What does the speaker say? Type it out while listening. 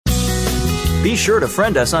Be sure to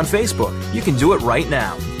friend us on Facebook. You can do it right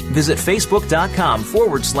now. Visit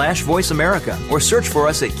facebook.com/Voice America or search for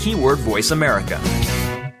us at keyword Voice America.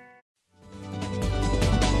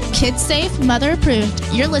 Kids safe, mother approved.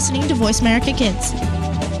 You're listening to Voice America Kids.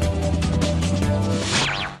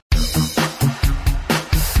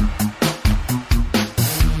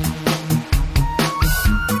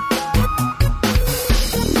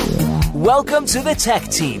 Welcome to the Tech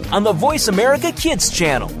Team on the Voice America Kids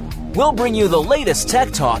channel. We'll bring you the latest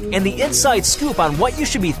tech talk and the inside scoop on what you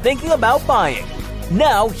should be thinking about buying.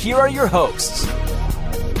 Now, here are your hosts.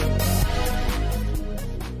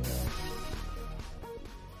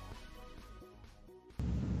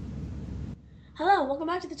 Hello, welcome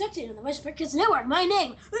back to the Tech Team on the Voice America Kids Network. My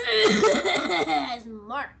name is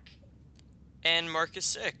Mark. And Mark is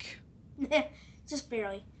sick. Just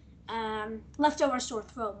barely. Leftover sore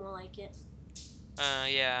throat, more like it.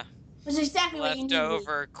 Yeah. Which is exactly what you need.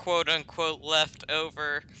 Leftover, quote-unquote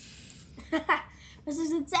leftover. This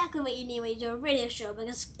is exactly what you need when you do a radio show,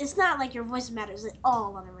 because it's not like your voice matters at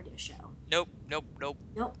all on a radio show. Nope. Nope,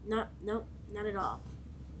 not at all.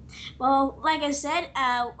 Well, like I said,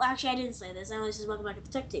 actually I didn't say this. I only said welcome back to the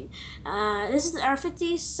Tech Team. This is our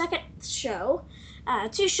 52nd show.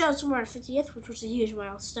 2 shows from our 50th, which was a huge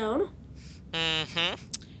milestone. Mm-hmm.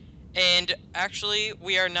 And actually,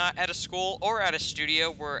 we are not at a school or at a studio.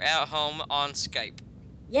 We're at home on Skype.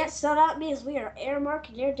 Yes, so that means we are Airmark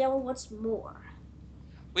and Daredevil once more.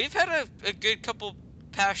 We've had a good couple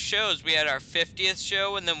past shows. We had our 50th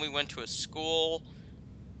show, and then we went to a school.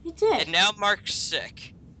 You did. And now Mark's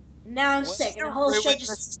sick. Now I'm sick, and the whole show just...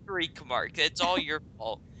 the streak, Mark. It's all your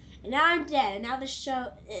fault. And now I'm dead, and now the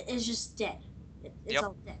show is just dead. It's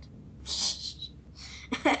all dead.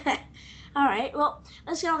 Alright, well,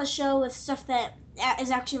 let's get on the show with stuff that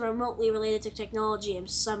is actually remotely related to technology in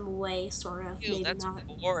some way, sort of. Ew, maybe that's not.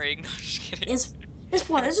 boring. No, I'm just kidding. It's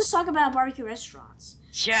boring. Let's just talk about barbecue restaurants.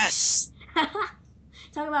 Yes!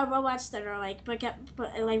 Talk about robots that are like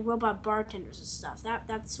robot bartenders and stuff.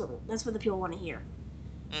 That's what the people want to hear.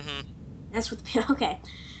 Mm-hmm. That's what the people... Okay.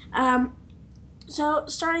 So,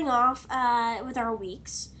 starting off with our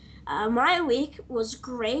weeks. My week was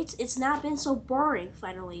great. It's not been so boring,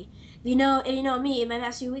 finally. You know me, in my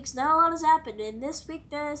past few weeks, not a lot has happened, and this week,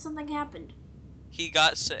 something happened. He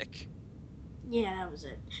got sick. Yeah, that was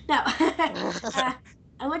it. No. I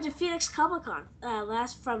went to Phoenix Comic-Con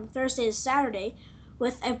from Thursday to Saturday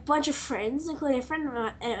with a bunch of friends, including a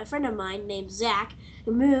friend of mine named Zach,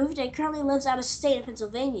 who moved and currently lives out of state in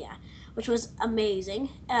Pennsylvania, which was amazing.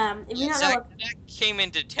 Zach came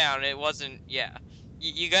into town. It wasn't, You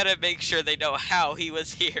gotta make sure they know how he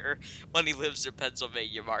was here when he lives in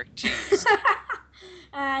Pennsylvania, Mark. Jeez.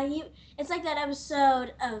 It's like that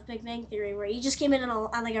episode of Big Bang Theory where he just came in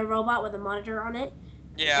on like a robot with a monitor on it.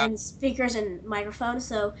 Yeah. And speakers and microphones,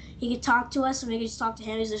 so he could talk to us and we could just talk to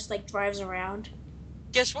him. He just like drives around.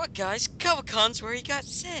 Guess what, guys? Comic-Con's where he got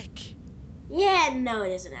sick. Yeah, no,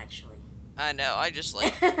 it isn't actually. I know. I just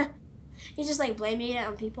like. He's just like blaming it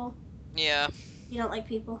on people. Yeah. You don't like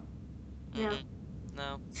people. No. Mm-hmm.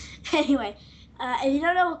 No. Anyway, if you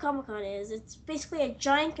don't know what Comic-Con is, it's basically a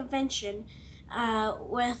giant convention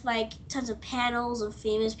with like tons of panels of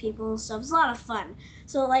famous people and stuff. It's a lot of fun.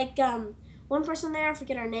 So like one person there, I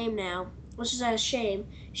forget her name now, which is a shame.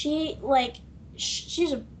 She's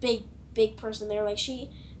a big person there. Like she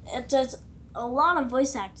does a lot of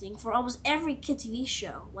voice acting for almost every kid TV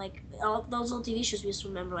show. Like all those old TV shows we used to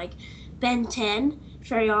remember, like Ben 10,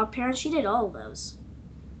 Fairy Odd Parents. She did all of those.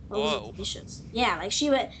 Whoa. Yeah, like she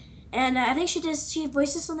would, and I think she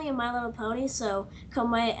voices something in My Little Pony. So a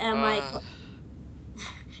couple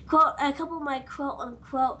of my quote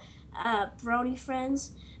unquote brony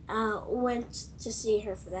friends went to see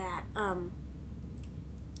her for that.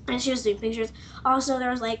 And she was doing pictures. Also,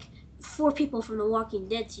 there was like 4 people from the Walking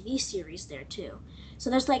Dead TV series there too. So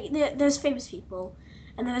there's like there's famous people,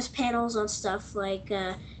 and then there's panels on stuff like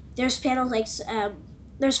there's panels like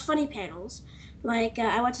there's funny panels. Like,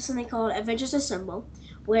 I went to something called Avengers Assemble,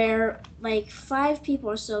 where, like, 5 people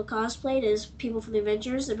or so cosplayed as people from the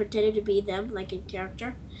Avengers and pretended to be them, like, in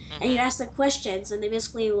character. Mm-hmm. And you ask them questions, and they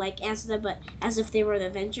basically, like, answer them, but as if they were the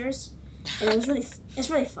Avengers. And it's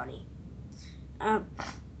really funny. What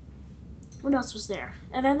else was there?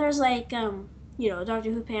 And then there's, like, Doctor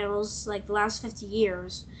Who panels, like, the last 50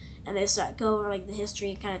 years, and they go over, like, the history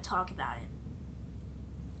and kind of talk about it.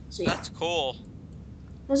 So, yeah. That's cool.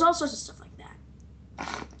 There's all sorts of stuff like that.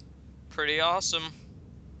 Pretty awesome.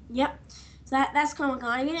 Yep. So that's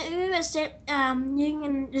Comic-Con. If you missed it, you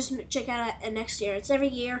can just check out it next year. It's every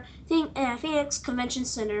year. Phoenix Convention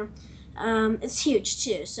Center. It's huge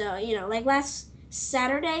too. So like last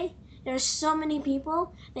Saturday, there's so many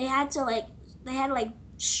people. They had to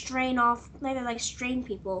strain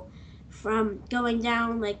people from going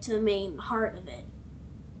down like to the main heart of it.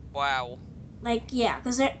 Wow. Like yeah,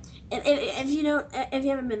 because if you don't if you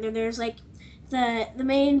haven't been there, there's like the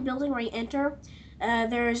main building where you enter.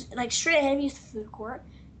 There's like straight ahead of you is the food court,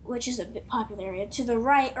 which is a bit popular area. To the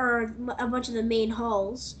right are a bunch of the main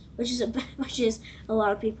halls, which is which is a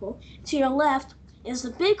lot of people. To your left is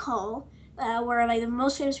the big hall, where like the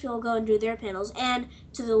most famous people go and do their panels, and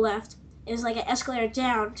to the left is like an escalator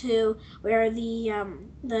down to where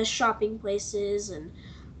the shopping places and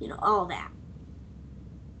all that.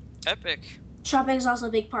 Epic. Shopping is also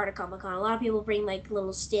a big part of Comic Con. A lot of people bring like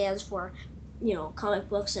little stands for, comic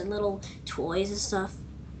books and little toys and stuff.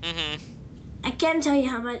 Mhm. I can't tell you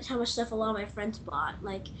how much stuff a lot of my friends bought.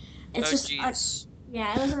 Like, it's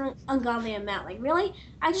yeah, it was an ungodly amount. Like, really,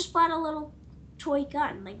 I just bought a little toy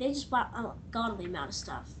gun. Like, they just bought a godly amount of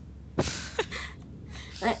stuff.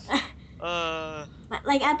 Like,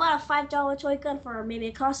 like I bought a $5 toy gun for maybe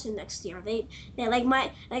a costume next year. They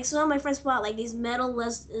like some of my friends bought like these metal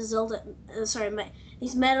Zelda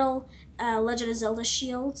these metal Legend of Zelda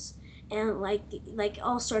shields and like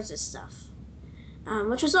all sorts of stuff,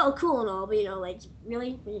 which was all cool and all. But like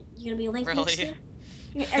really, you gonna be Link next year?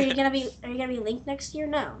 Are you gonna be Link next year?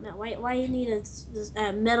 No. Why do you need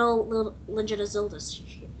a metal Legend of Zelda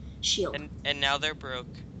shield? And now they're broke.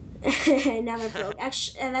 Now they're broke.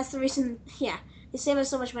 Actually, and that's the reason. Yeah, they save us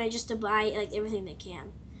so much money just to buy like everything they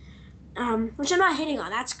can. Which I'm not hating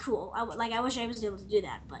on. That's cool. I wish I was able to do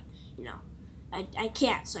that, but I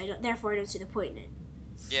can't. So therefore I don't see the point in it.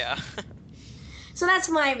 Yeah. So that's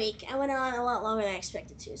my week. I went on a lot longer than I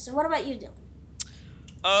expected to. So what about you,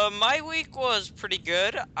 Dylan? My week was pretty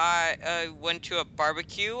good. I went to a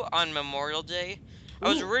barbecue on Memorial Day. I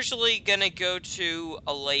was originally gonna go to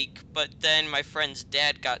a lake, but then my friend's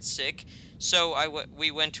dad got sick, so we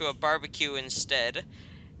went to a barbecue instead.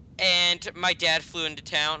 And my dad flew into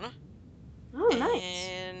town. Oh, nice.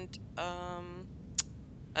 And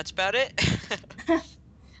that's about it.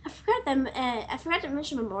 I forgot to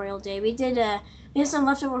mention Memorial Day. We had some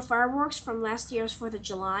leftover fireworks from last year's 4th of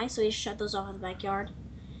July, so we shut those off in the backyard.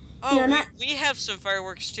 Oh, we have some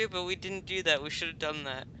fireworks too, but we didn't do that. We should have done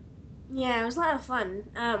that. Yeah, it was a lot of fun.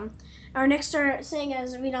 Our next door, seeing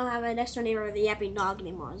as we don't have a next door neighbor with a yapping dog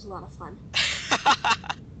anymore, it was a lot of fun.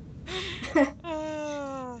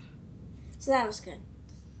 So that was good.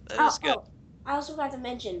 That is good. Oh, I also forgot to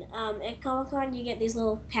mention, at Comic-Con you get these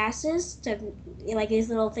little passes like these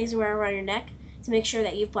little things you wear around your neck to make sure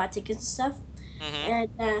that you've bought tickets and stuff.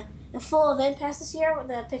 Mm-hmm. And the full event pass this year with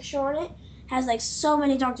the picture on it has like so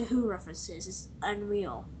many Doctor Who references. It's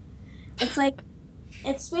unreal.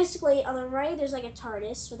 It's basically on the right. There's like a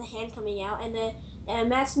TARDIS with a hand coming out, and the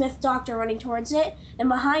Matt Smith Doctor running towards it, and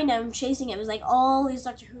behind him, chasing him, is like all these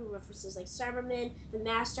Doctor Who references, like Cybermen, the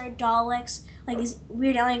Master, Daleks, like these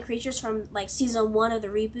weird alien creatures from like season 1 of the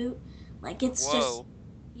reboot. Like it's just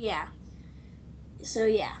yeah. So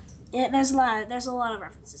yeah, there's a lot of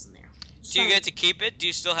references in there. Do you get to keep it? Do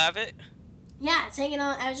you still have it? Yeah, it's hanging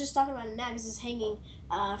on. I was just talking about it now because it's hanging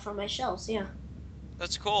from my shelves. Yeah.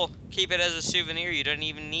 That's cool. Keep it as a souvenir. You don't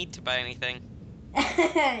even need to buy anything.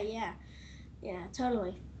 Yeah,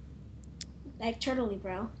 totally. Like turtley,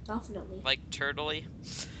 bro. Definitely. Like turtley.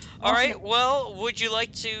 All right. Well, would you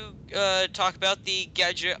like to talk about the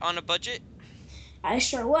gadget on a budget? I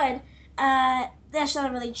sure would. That's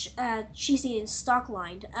not really cheesy and stock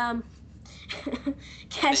lined.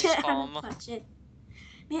 Gadget on a budget.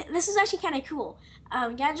 Man, this is actually kind of cool.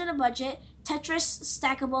 Gadget on a budget. Tetris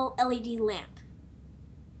stackable LED lamp.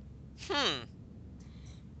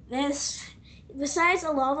 This, besides a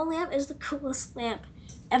lava lamp, is the coolest lamp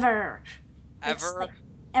ever. Ever?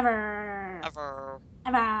 Ever.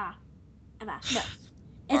 No.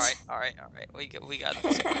 All right. We got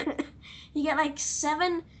this. You get like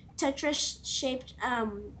 7 Tetris shaped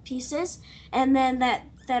pieces, and then that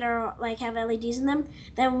are like have LEDs in them.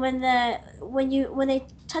 Then when they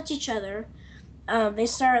touch each other, they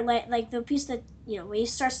start like the piece that when you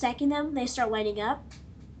start stacking them, they start lighting up.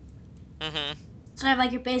 Mm-hmm. So I have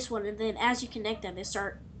like your base one, and then as you connect them, they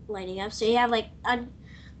start lighting up. So you have like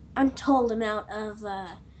untold amount of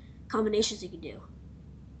combinations you can do.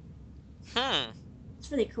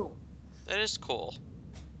 It's really cool. That is cool.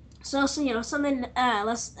 So something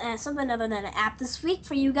something other than an app this week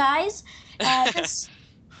for you guys. This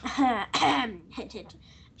hint.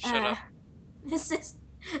 Shut up. This is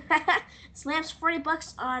Slamp's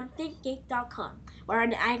 $40 on ThinkGeek.com, where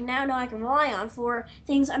I now know I can rely on for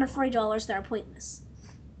things under $40 that are pointless.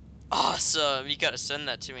 Awesome! You gotta send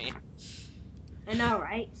that to me. I know,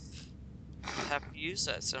 right? have to use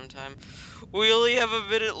that sometime. We only have a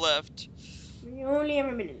minute left. We only have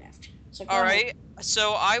a minute left. So go All ahead. right,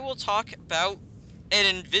 so I will talk about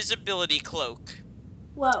an invisibility cloak.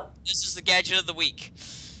 Whoa. This is the gadget of the week.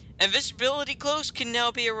 Invisibility cloaks can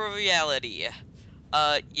now be a reality.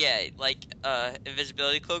 Yeah, like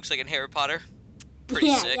invisibility cloaks, like in Harry Potter.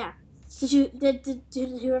 Pretty sick. Yeah.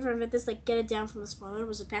 Did whoever invented this like get it down from his father?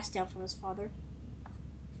 Was it passed down from his father?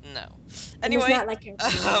 No. And it's Anyway, not like Harry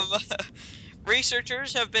Potter.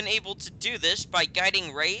 researchers have been able to do this by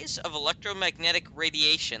guiding rays of electromagnetic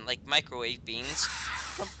radiation, like microwave beams,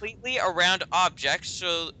 completely around objects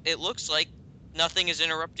so it looks like nothing is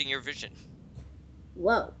interrupting your vision.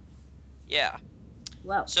 Whoa. Yeah.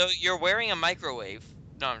 Whoa. So you're wearing a microwave.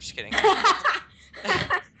 No, I'm just kidding.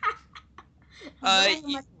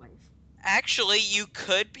 Actually, you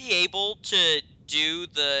could be able to do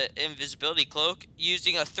the invisibility cloak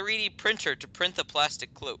using a 3D printer to print the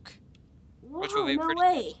plastic cloak. Whoa, Which would be no pretty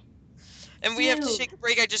way. And we have to Dude. take a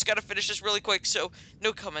break. I just gotta finish this really quick, so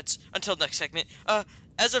no comments until next segment.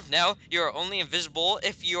 As of now, you are only invisible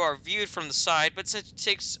if you are viewed from the side, but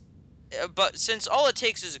since all it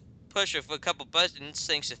takes is a push of a couple buttons,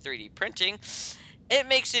 thanks to 3D printing, it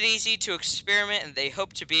makes it easy to experiment, and they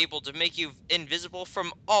hope to be able to make you invisible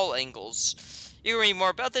from all angles. You can read more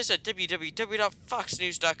about this at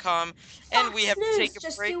www.foxnews.com, and we have to take a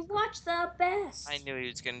just break. to watch the best. I knew he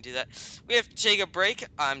was going to do that. We have to take a break.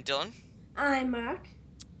 I'm Dylan. I'm Mark.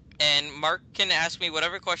 And Mark can ask me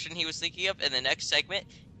whatever question he was thinking of in the next segment.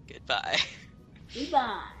 Goodbye.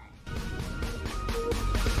 Goodbye.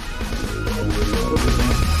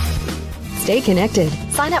 Stay connected.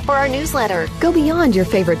 Sign up for our newsletter. Go beyond your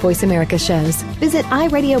favorite Voice America shows. Visit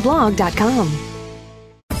iradioblog.com.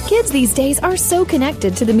 Kids these days are so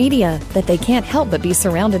connected to the media that they can't help but be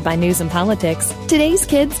surrounded by news and politics. Today's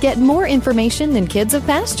kids get more information than kids of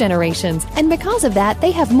past generations, and because of that,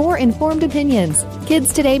 they have more informed opinions.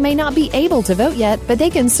 Kids today may not be able to vote yet, but they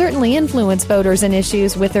can certainly influence voters and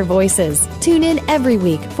issues with their voices. Tune in every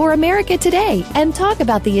week for America Today and talk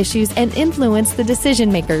about the issues and influence the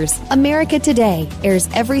decision makers. America Today airs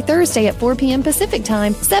every Thursday at 4 p.m. Pacific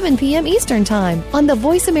Time, 7 p.m. Eastern Time on the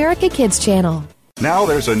Voice America Kids channel. Now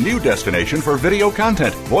there's a new destination for video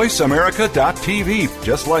content, voiceamerica.tv,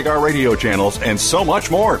 just like our radio channels and so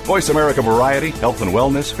much more. Voice America Variety, Health and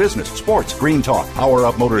Wellness, Business, Sports, Green Talk, Power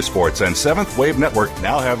Up Motorsports, and Seventh Wave Network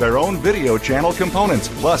now have their own video channel components.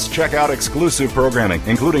 Plus, check out exclusive programming,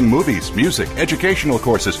 including movies, music, educational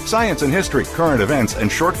courses, science and history, current events,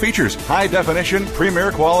 and short features. High-definition,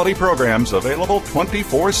 premier quality programs available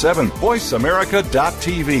 24/7.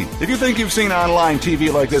 VoiceAmerica.tv. If you think you've seen online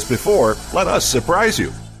TV like this before, let us surprise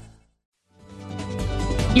you.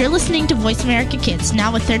 You're listening to Voice America Kids,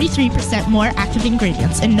 now with 33% more active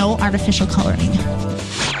ingredients and no artificial coloring.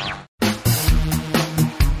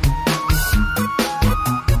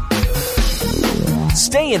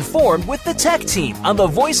 Stay informed with the Tech Team on the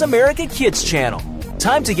Voice America Kids channel.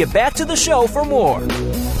 Time to get back to the show for more.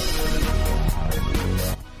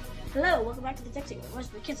 Hello, welcome back to the Tech Team, Voice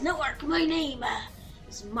America Kids Network. My name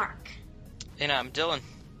is Mark. And I'm Dylan.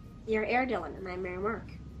 You're Air Dylan, and I'm Air Mark.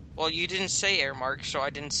 Well, you didn't say Air Mark, so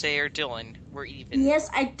I didn't say Air Dylan. We're even. Yes,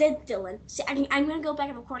 I did, Dylan. See, I'm going to go back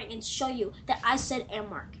in the recording and show you that I said Air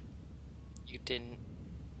Mark. You didn't.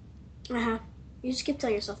 Uh-huh. You just keep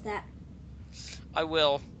telling yourself that. I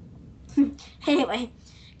will. Anyway,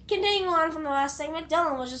 continuing on from the last segment,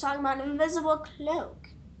 Dylan was just talking about an invisible cloak.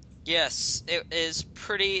 Yes, it is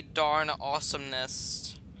pretty darn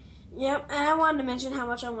awesomeness. Yep, and I wanted to mention how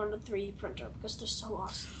much I wanted a 3D printer because they're so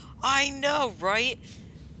awesome. I know, right?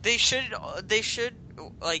 They should,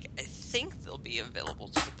 like, I think they'll be available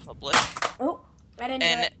to the public. Oh, I didn't do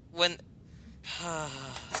And it. when...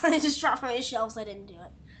 I just dropped from my shelves, I didn't do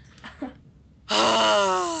it.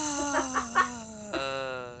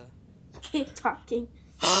 Keep talking.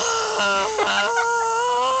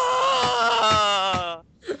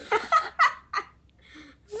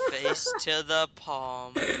 Face to the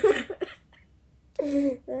palm.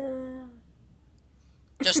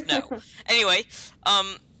 Just no. Anyway,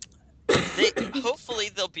 hopefully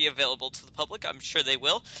they'll be available to the public. I'm sure they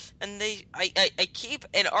will. And I keep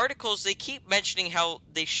in articles they keep mentioning how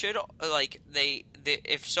they should they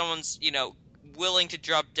if someone's willing to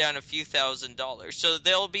drop down a few $1,000s, so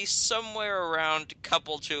they'll be somewhere around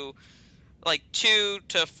 $2,000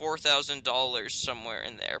 to $4,000 somewhere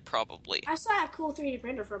in there probably. I saw a cool 3D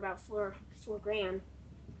printer for about $4 grand.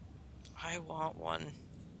 I want one.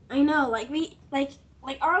 I know, like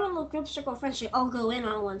our little group circle of friends should all go in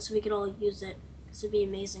on one so we could all use it. This would be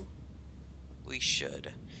amazing. We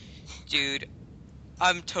should. Dude,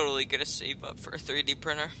 I'm totally gonna save up for a 3D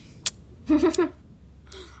printer.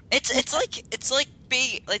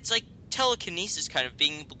 It's like telekinesis, kind of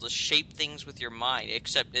being able to shape things with your mind,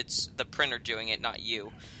 except it's the printer doing it, not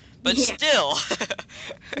you. But Yeah. still.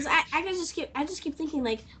 'Cause I just keep thinking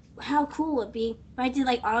like, how cool would it be if I did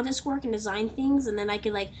like Autodesk work and design things, and then I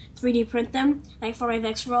could like 3D print them like for my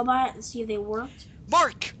Vex robot and see if they worked.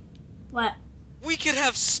 Mark, What? we could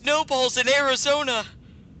have snowballs in Arizona.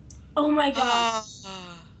 Oh my god! Ah,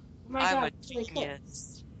 Oh my I'm god! a Really cool.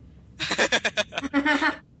 genius.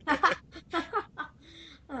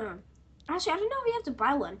 Actually, I don't know if we have to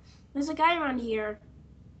buy one. There's a guy around here.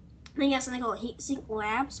 I think he has something called Heatsink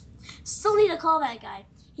Labs. Still need to call that guy.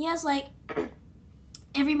 He has like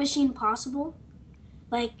every machine possible.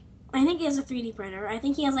 Like, I think he has a 3D printer. I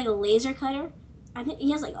think he has like a laser cutter. I think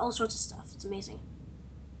he has like all sorts of stuff. It's amazing.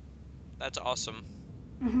 That's awesome.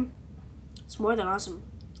 It's more than awesome.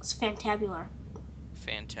 It's fantabular.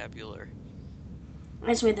 Fantabular. I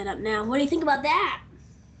just made that up now. What do you think about that?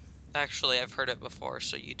 Actually, I've heard it before,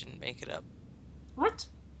 so you didn't make it up. What?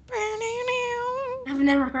 I've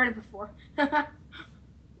never heard it before.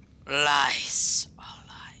 Lies. All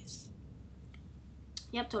lies.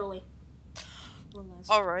 Yep, totally.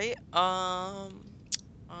 All right. Well,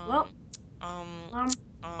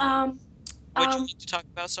 Would you like to talk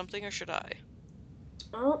about something, or should I?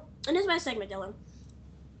 Oh, and this is my segment, Dylan.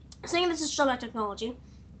 Saying this is a show about technology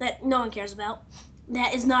that no one cares about.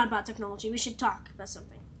 That is not about technology. We should talk about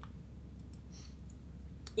something.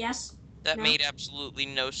 Yes? That No? made absolutely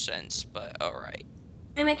no sense, but all right.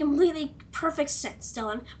 It made completely perfect sense,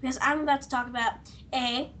 Dylan, because I'm about to talk about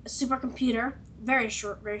a supercomputer. Very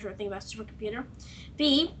short thing about supercomputer.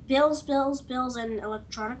 B, bills, and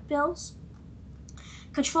electronic bills.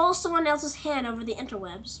 Control someone else's hand over the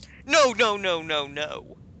interwebs. No.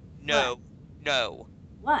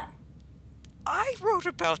 What? I wrote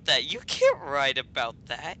about that. You can't write about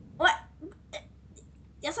that. What?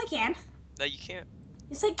 Yes, I can. No, you can't.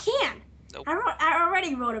 Yes, I can. Nope. I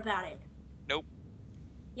already wrote about it. Nope.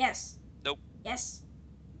 Yes. Nope. Yes.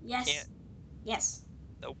 Can't. Yes.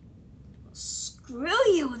 Nope. Screw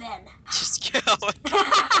you then. Just go.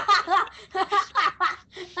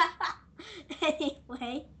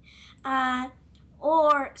 Anyway,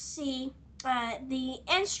 or C, the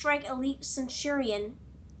N-Strike Elite Centurion.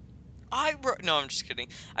 No, I'm just kidding.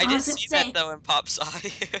 I I did was gonna see say- that though in Pop's eye.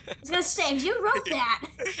 I was gonna say, if you wrote that,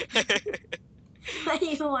 what do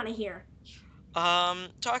you want to hear?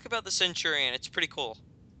 Talk about the Centurion. It's pretty cool.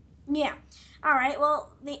 Yeah. All right.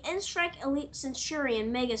 Well, the N-Strike Elite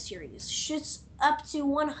Centurion Mega Series shoots up to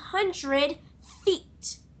 100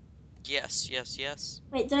 feet. Yes.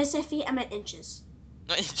 Wait, did I say feet? I meant inches.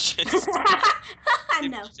 No, it's just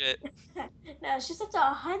No. shit. No, it's just up to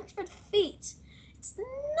 100 feet. It's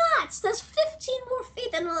nuts. That's 15 more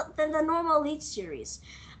feet than the normal Elite Series.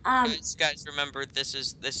 Guys, remember this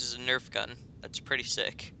is a Nerf gun. That's pretty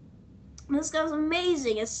sick. This gun's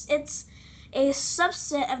amazing. It's a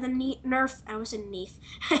subset of the Nerf. I almost said Neef.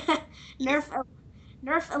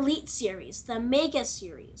 Nerf Elite Series, the Mega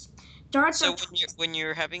Series. Darts So are when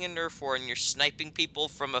you're having a Nerf war and you're sniping people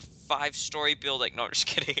from a 5-story building, no, I'm just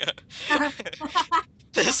kidding.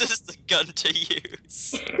 This is the gun to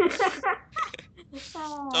use.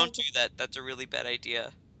 Don't do that. That's a really bad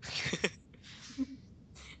idea.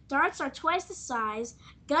 Darts are twice the size.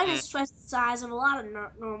 Gun is twice the size of a lot of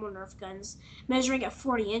normal Nerf guns, measuring at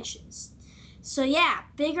 40 inches. So yeah,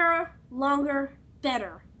 bigger, longer,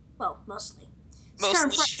 better. Well, mostly.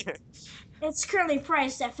 It's currently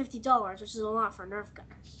priced at $50, which is a lot for a Nerf gun.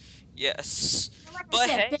 Yes. Like I But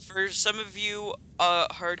said, hey, for some of you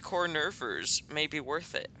hardcore Nerfers, may be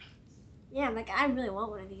worth it. yeah, like I really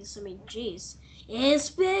want one of these. I mean, jeez, it's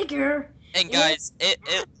bigger. And guys, it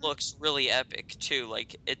looks really epic too.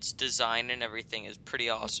 Like its design and everything is pretty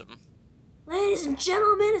awesome. Ladies and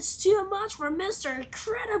gentlemen, it's too much for Mr.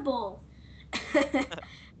 Incredible.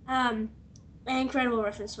 An incredible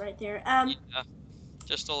reference right there. Yeah,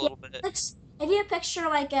 just a little bit. If you picture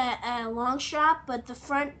like a long shot, but the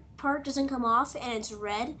front part doesn't come off and it's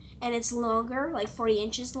red and it's longer, like 40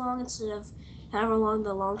 inches long instead of however long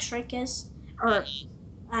the long strike is, or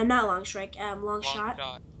not long strike, long shot.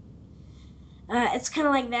 It's kind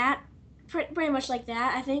of like that, pretty much like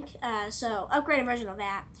that, I think. So upgraded version of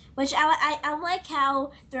that, which I like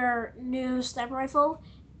how their new sniper rifle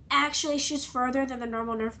actually shoots further than the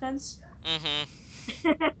normal Nerf guns.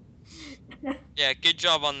 Yeah, good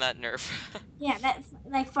job on that Nerf. Yeah, that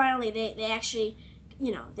like finally they actually,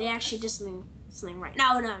 did something right. No,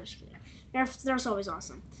 I'm just kidding. Nerf's always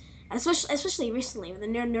awesome, especially recently when the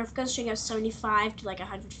Nerf guns shooting up 75 to like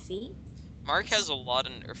 100 feet. Mark has a lot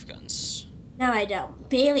of Nerf guns. No, I don't.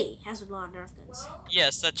 Bailey has a lot of Nerf guns.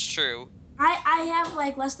 Yes, that's true. I have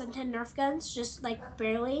like less than 10 Nerf guns, just like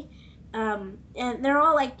barely. And they're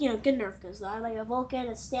all like, good Nerf guns though. I have like a Vulcan,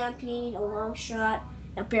 a Stampede, a Long Shot,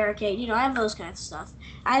 a Barricade. I have those kinds of stuff.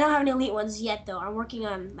 I don't have any elite ones yet though. I'm working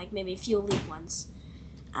on like maybe a few elite ones.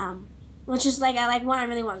 Which is like, I like one I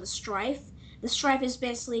really want, the Strife. The Strife is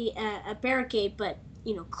basically a Barricade, but,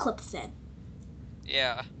 clip fed.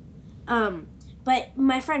 Yeah. But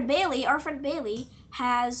our friend Bailey,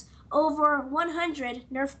 has over 100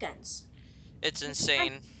 Nerf guns. It's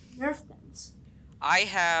insane. Nerf guns. I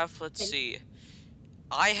have, let's see.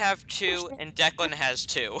 I have 2, and Declan has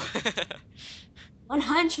 2.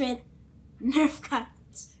 100 Nerf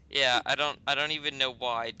guns. Yeah, I don't even know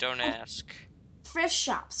why. Don't ask. Thrift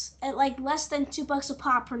shops at like less than $2 a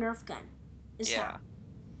pop per Nerf gun. Yeah.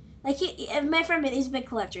 Like my friend, he's a big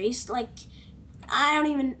collector. He's like, I don't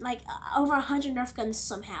even like over 100 Nerf guns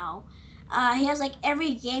somehow. He has like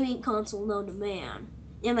every gaming console known to man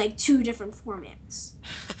in like 2 different formats.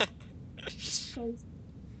 It's crazy.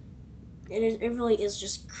 It really is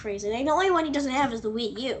just crazy. Like, the only one he doesn't have is the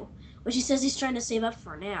Wii U, which he says he's trying to save up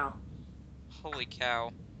for now. Holy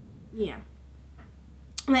cow. Yeah.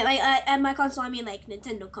 At my console, I mean like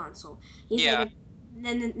Nintendo console. He's like a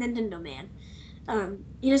Nintendo man.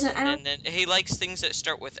 He doesn't. And then he likes things that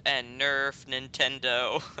start with N. Nerf,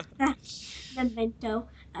 Nintendo. Nintendo.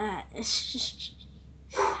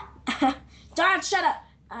 Dad, shut up.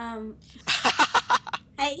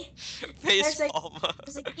 Hey. There's a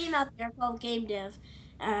game out there called Game Dev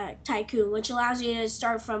Tycoon, which allows you to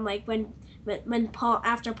start from like when Pong,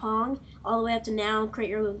 after Pong all the way up to now and create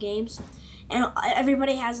your own games. And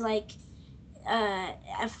everybody has like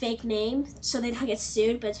a fake name so they don't get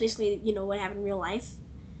sued, but it's basically what happened in real life.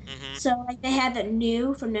 Mm-hmm. So like they had the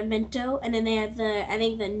new from Nintendo, and then they had the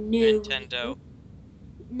new Nintendo.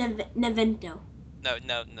 Nintendo. No.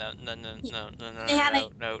 They had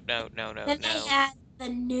no. Then they had the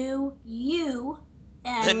new U.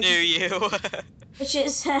 The new U. Which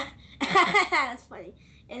is that's funny.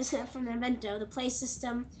 It's from Nintendo, the Play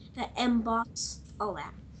System, the M-Box, all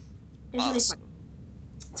that. It's really funny.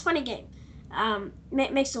 It's a funny game.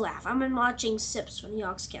 Makes you laugh. I've been watching Sips when the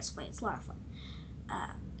Oxcats play. It's a lot of fun.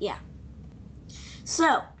 Yeah.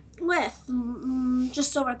 So, with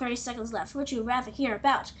just over 30 seconds left, would you rather hear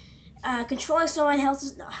about controlling someone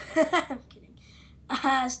else's... No, I'm kidding.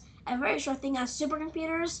 A very short thing on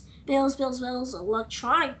supercomputers, bills,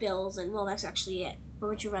 electronic bills, and, well, that's actually it. What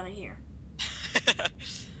would you rather hear?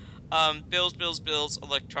 Bills,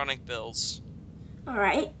 electronic bills. All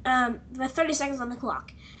right. With 30 seconds on the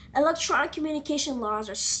clock. Electronic communication laws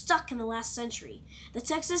are stuck in the last century. The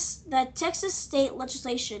Texas state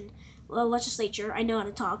legislature, I know how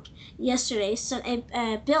to talk, yesterday sent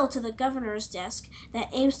a bill to the governor's desk that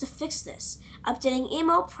aims to fix this, updating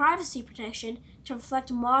email privacy protection to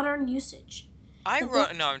reflect modern usage. No,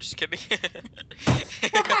 I'm just kidding.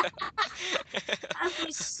 I'd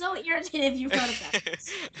be so irritated if you wrote about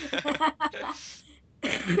this.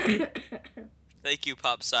 Thank you,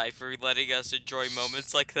 Pop Sci, for letting us enjoy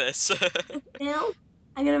moments like this. Bill,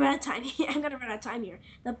 I'm gonna run out of time here.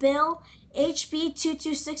 The bill, HB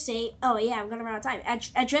 2268. Oh yeah, I'm gonna run out of time.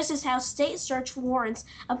 Addresses how state search warrants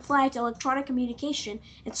apply to electronic communication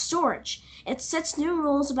and storage. It sets new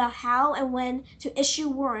rules about how and when to issue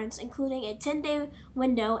warrants, including a 10-day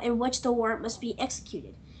window in which the warrant must be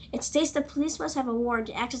executed. It states the police must have a warrant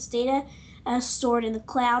to access data stored in the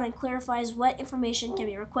cloud, and clarifies what information can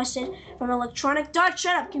be requested from an electronic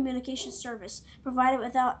communication service provided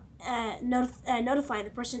without notifying the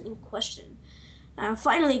person in question.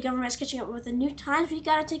 Finally, government is catching up with the new times, but you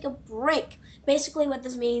gotta take a break. Basically what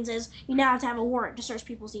this means is you now have to have a warrant to search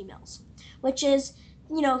people's emails, which is,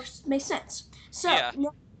 makes sense. So, yeah.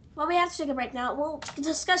 Well, we have to take a break now. We'll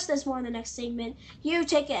discuss this more in the next segment. You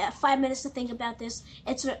take 5 minutes to think about this.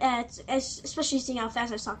 It's especially seeing how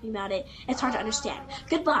fast I was talking about it. It's hard to understand.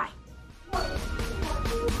 Goodbye.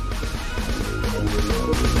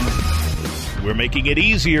 We're making it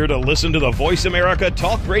easier to listen to the Voice America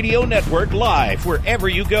Talk Radio Network live wherever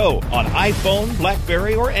you go on iPhone,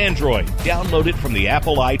 BlackBerry, or Android. Download it from the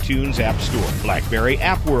Apple iTunes App Store, BlackBerry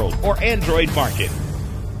App World, or Android Market.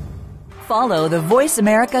 Follow the Voice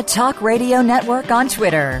America Talk Radio Network on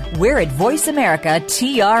Twitter. We're at Voice America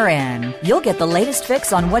TRN. You'll get the latest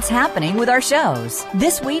fix on what's happening with our shows,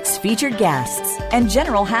 this week's featured guests, and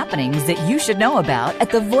general happenings that you should know about at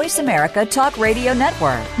the Voice America Talk Radio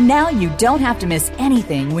Network. Now you don't have to miss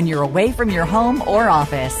anything when you're away from your home or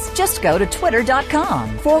office. Just go to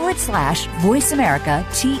twitter.com/Voice America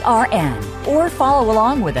TRN or follow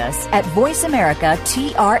along with us at Voice America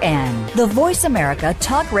TRN, the Voice America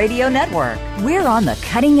Talk Radio Network. We're on the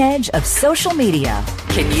cutting edge of social media.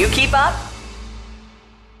 Can you keep up?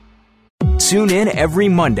 Tune in every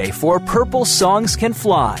Monday for Purple Songs Can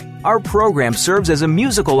Fly. Our program serves as a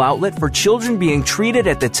musical outlet for children being treated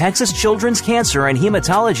at the Texas Children's Cancer and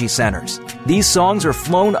Hematology Centers. These songs are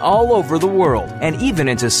flown all over the world and even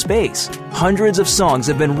into space. Hundreds of songs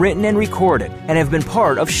have been written and recorded and have been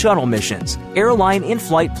part of shuttle missions, airline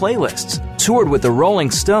in-flight playlists, toured with the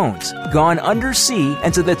Rolling Stones, gone undersea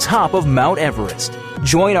and to the top of Mount Everest.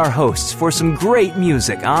 Join our hosts for some great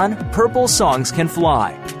music on Purple Songs Can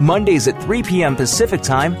Fly, Mondays at 3 p.m. Pacific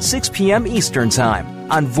Time, 6 p.m. Eastern Time,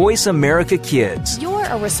 on Voice America Kids. You're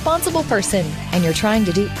a responsible person, and you're trying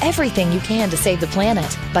to do everything you can to save the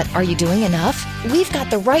planet. But are you doing enough? We've got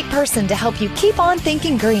the right person to help you keep on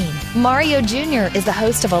thinking green. Mario Jr. is the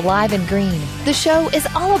host of Alive and Green. The show is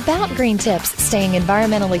all about green tips, staying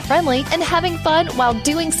environmentally friendly, and having fun while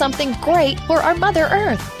doing something great for our Mother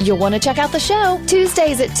Earth. You'll want to check out the show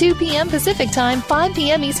Tuesdays at 2 p.m. Pacific Time, 5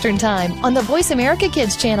 p.m. Eastern Time on the Voice America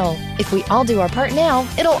Kids channel. If we all do our part now,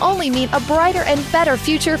 it'll only mean a brighter and better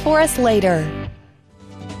future for us later.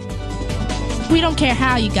 We don't care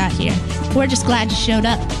how you got here. We're just glad you showed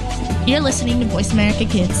up. You're listening to Voice America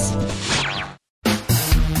Kids.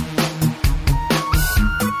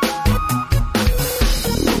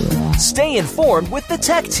 Stay informed with the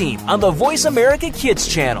Tech Team on the Voice America Kids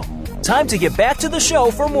channel. Time to get back to the show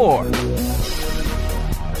for more.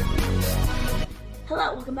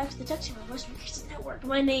 Hello, welcome back to the Tech Team on Voice America Kids Network.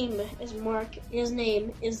 My name is Mark. His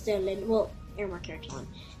name is Dylan. Well, Air Mark character one.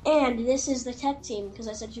 And this is the Tech Team because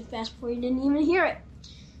I said too fast before you didn't even hear it.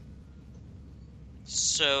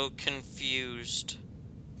 So confused.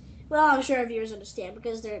 Well, I'm sure our viewers understand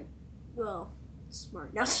because they're, well,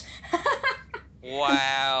 smart enough.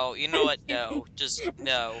 Wow. You know what? No. Just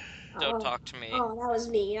no. Don't talk to me. Oh, that was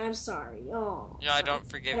me. I'm sorry. Oh. No, I don't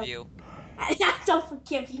forgive you. I don't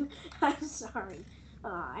forgive you. I'm sorry.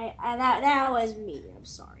 That was me. I'm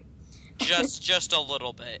sorry. Just a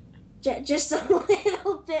little bit. Just a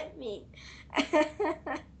little bit mean.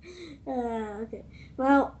 Okay.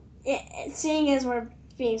 Well, seeing as we're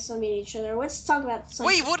being so mean to each other, let's talk about something.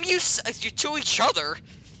 Wait, what are you to each other?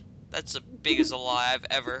 That's the biggest lie I've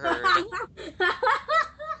ever heard.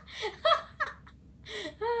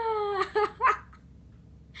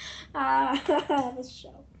 This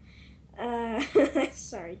show.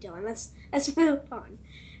 Sorry, Dylan. Let's move on.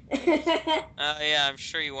 Yeah, I'm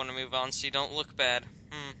sure you want to move on so you don't look bad.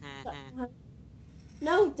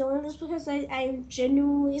 No, Dylan, that's because I'm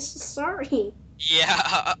genuinely sorry.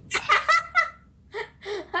 Yeah.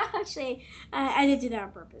 Actually, I did do that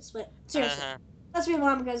on purpose, but seriously, let's move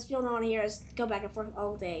on because people don't want to hear us go back and forth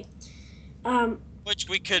all day. Which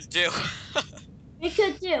we could do. We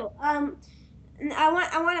could do. I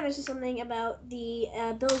want to mention something about the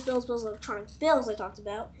Bills electronic bills I talked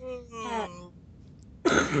about.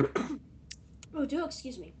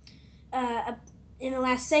 Excuse me. In the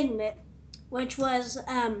last segment, which was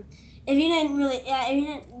if you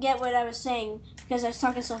didn't get what I was saying because I was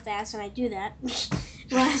talking so fast and I do that,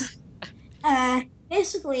 was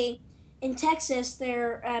basically in Texas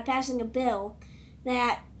they're passing a bill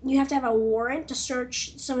that you have to have a warrant to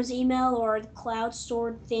search someone's email or cloud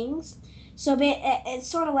stored things. So it's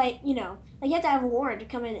sort of like, you have to have a warrant to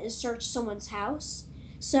come in and search someone's house.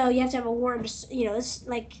 So you have to have a warrant to,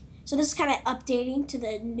 so this is kind of updating to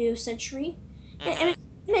the new century. And it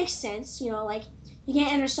makes sense, you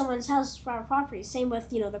can't enter someone's house as private property. Same with,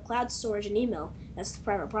 the cloud storage and email. That's the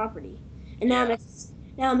private property. And now it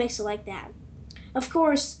makes it like that. Of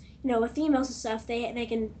course, with emails and stuff, they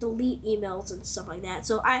can delete emails and stuff like that.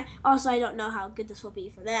 So I don't know how good this will be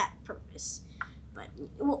for that purpose. But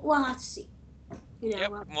we'll have to see.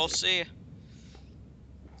 We'll see.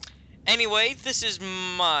 Anyway, this is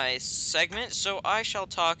my segment, so I shall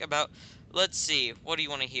talk about, let's see, what do you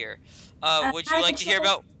want to hear? Would you like to hear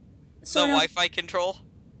about the Wi-Fi control?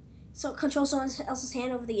 So control someone else's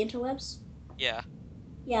hand over the interwebs? Yeah.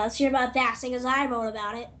 Yeah, let's hear about that, seeing as I wrote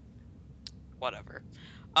about it. Whatever.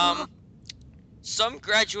 Some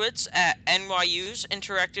graduates at NYU's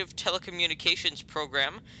Interactive Telecommunications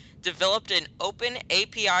program developed an open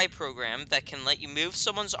API program that can let you move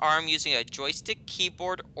someone's arm using a joystick,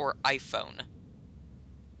 keyboard, or iPhone.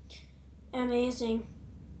 Amazing.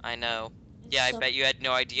 I know. Yeah, I bet you had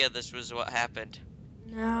no idea this was what happened.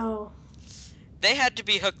 No. They had to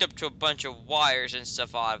be hooked up to a bunch of wires and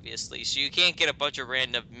stuff, obviously, so you can't get a bunch of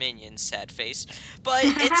random minions, sad face. But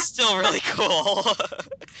it's still really cool.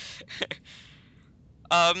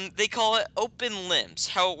 They call it Open Limbs.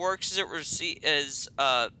 How it works is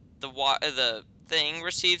the thing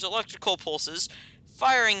receives electrical pulses,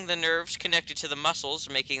 firing the nerves connected to the muscles,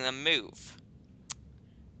 making them move.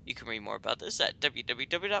 You can read more about this at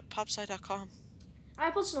www.popsci.com.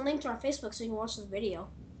 I posted a link to our Facebook so you can watch the video.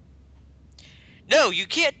 No, you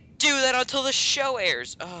can't do that until the show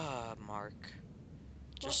airs. Mark.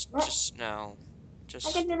 Just no. I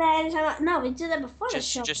can do that anytime. No, we did that before the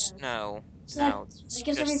show. No. So No. that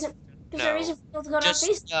gives a reason. Gives a reason for people to go to our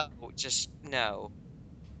Facebook. No. Just no.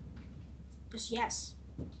 Just yes.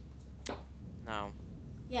 No.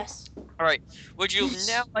 Yes. All right. Would you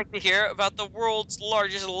now like to hear about the world's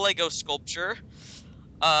largest Lego sculpture,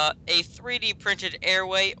 a 3D printed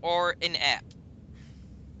airway, or an app?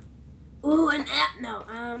 Ooh, an app? No.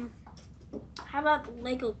 How about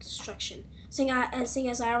Lego construction? Seeing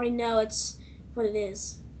as I already know it's what it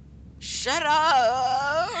is. Shut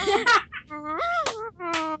up!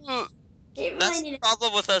 That's the Need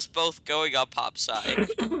problem with us both going on pop side.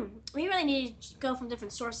 We really need to go from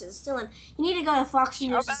different sources. Dylan, you need to go to Fox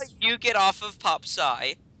News. How about you get off of pop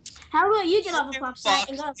sci? How about you get off of Pop Sci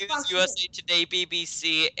and go to News, Fox USA News? Today,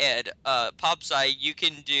 BBC, and Pop Sci? You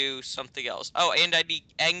can do something else. Oh, and I need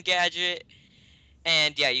Engadget,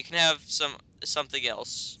 and yeah, you can have something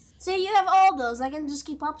else. See, you have all those. I can just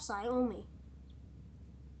keep Pop Sci only.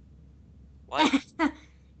 What?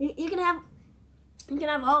 you can have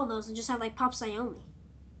all of those and just have like Pop Sci only.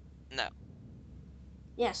 No.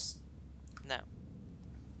 Yes. No.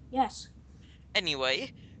 Yes.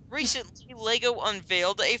 Anyway, recently LEGO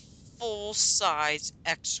unveiled a full-size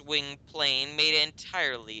X-Wing plane made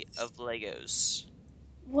entirely of Legos.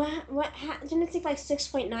 What? Didn't it take like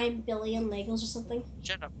 6.9 billion Legos or something?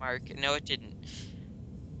 Shut up, Mark. No, it didn't.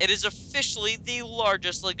 It is officially the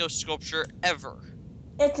largest LEGO sculpture ever.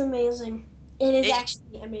 It's amazing. It is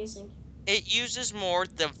actually amazing. It uses more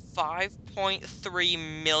than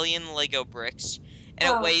 5.3 million LEGO bricks,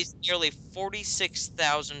 and it weighs nearly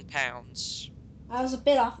 46,000 pounds. I was a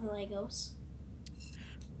bit off on the Legos.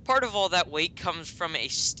 Part of all that weight comes from a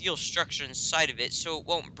steel structure inside of it, so it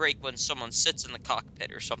won't break when someone sits in the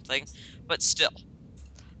cockpit or something, but still.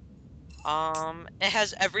 It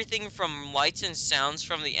has everything from lights and sounds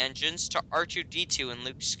from the engines to R2-D2 and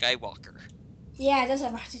Luke Skywalker. Yeah, it does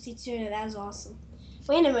have R2-D2 in it. That is awesome.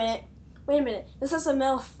 Wait a minute. This has a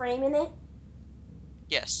metal frame in it?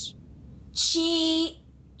 Yes.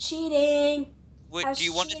 Cheating. Do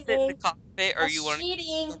you want to sit in the cockpit, or you want to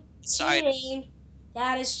cheating?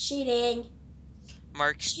 That is cheating.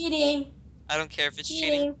 Mark. Cheating. I don't care if it's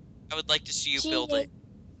cheating. I would like to see you build it.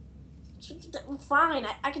 Fine,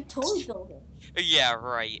 I could totally build it. Yeah,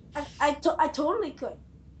 right. I totally could.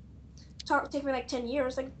 Take me like 10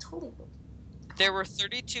 years. I could totally build it. There were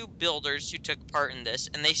 32 builders who took part in this,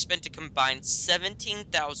 and they spent a combined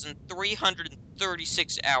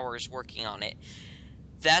 17,336 hours working on it.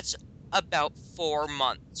 That's about 4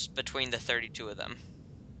 months between the 32 of them.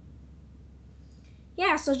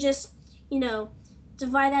 Yeah, so just,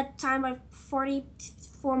 divide that time by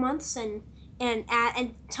 44 months and add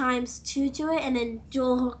and times 2 to it, and then do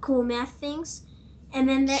all the cool math things, and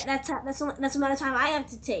then that's the amount of time I have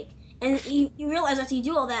to take. And you realize after you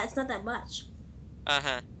do all that, it's not that much.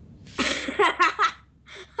 Uh-huh.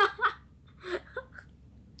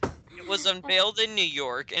 It was unveiled in New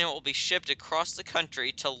York, and it will be shipped across the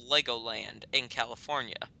country to Legoland in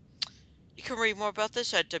California. You can read more about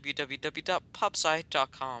this at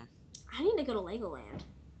www.popsci.com. I need to go to Legoland.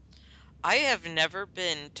 I have never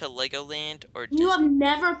been to Legoland or Disney. You have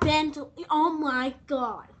never been to... Oh my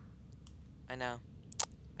god. I know.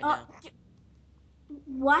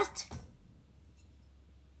 What?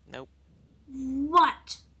 Nope.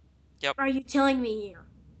 What? Yep. Are you telling me here?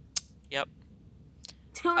 Yep.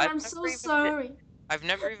 I'm so sorry. I've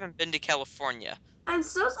never even been to California.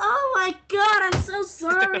 Oh my god, I'm so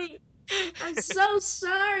sorry. I'm so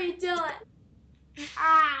sorry, Dylan.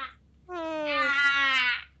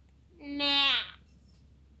 Nah.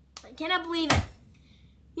 I cannot believe it.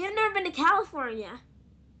 You've never been to California.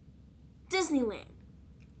 Disneyland.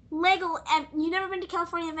 You never been to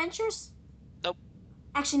California Adventures? Nope.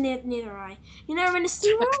 Actually, neither have I. You never been to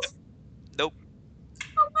SeaWorld? Nope.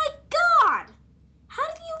 Oh my god! How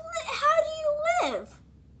do you live?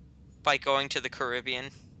 By going to the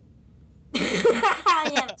Caribbean.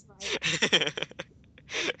 Yeah, that's right.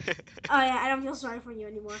 Oh yeah, I don't feel sorry for you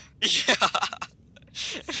anymore. Yeah.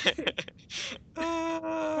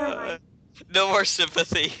 Never mind. No more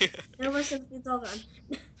sympathy. No more sympathy. It's all gone.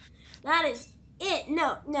 That is it.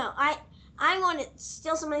 No. I want to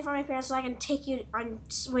steal some money from my parents so I can take you on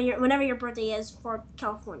whenever your birthday is for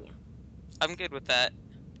California. I'm good with that.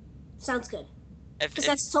 Sounds good. Because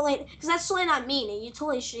that's totally not mean, and you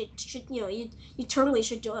totally should you totally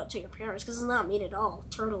should do it to your parents because it's not mean at all.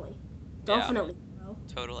 Totally, definitely, bro.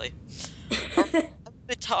 Totally. I'm going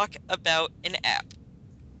to talk about an app.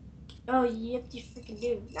 Oh, yep, you freaking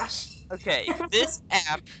do. Gosh. Okay, this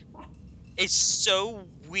app is so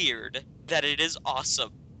weird that it is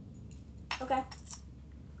awesome. Okay.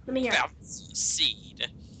 Let me hear. Bouncy Seed.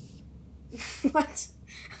 What?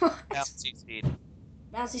 Bouncy Seed.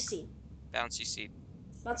 Bouncy seed. Bouncy Seed.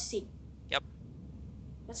 Bouncy seed. Yep.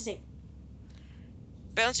 Bouncy seed.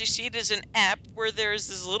 Bouncy Seed is an app where there's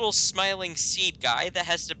this little smiling seed guy that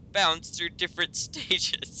has to bounce through different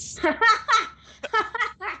stages.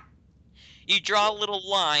 You draw little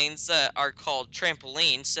lines that are called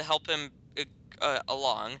trampolines to help him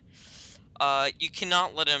along. You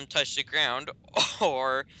cannot let him touch the ground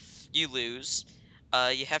or you lose.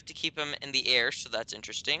 You have to keep him in the air, so that's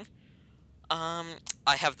interesting.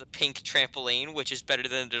 I have the pink trampoline, which is better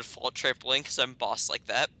than the default trampoline because I'm boss like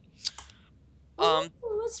that. Ooh,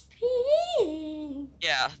 it's pink.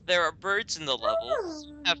 Yeah, there are birds in the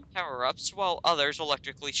levels, have power-ups, while others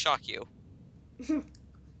electrically shock you.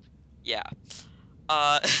 Yeah.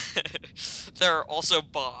 There are also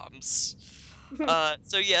bombs.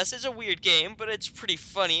 So yes, it's a weird game, but it's pretty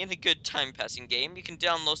funny and a good time-passing game. You can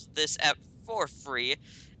download this app for free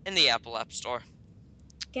in the Apple App Store.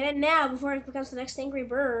 Get it now before it becomes the next Angry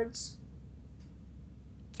Birds.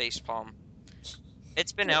 Facepalm.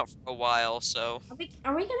 It's been out for a while, so...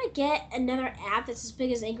 Are we gonna get another app that's as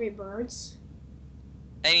big as Angry Birds?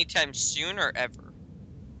 Anytime soon or ever?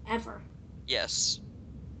 Ever. Yes.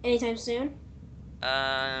 Anytime soon?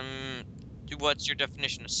 What's your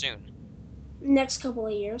definition of soon? Next couple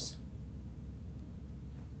of years.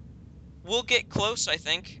 We'll get close, I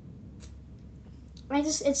think.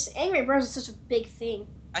 It's Angry Birds is such a big thing.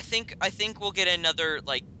 I think we'll get another,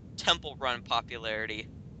 like, Temple Run popularity.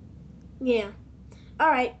 Yeah.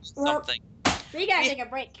 Alright, well, Something. we gotta take a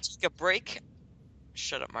break. Take a break?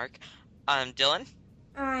 Shut up, Mark. I'm Dylan.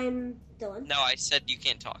 I'm Dylan. No, I said you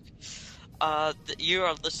can't talk. You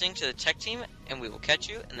are listening to the Tech Team, and we will catch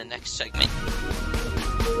you in the next segment.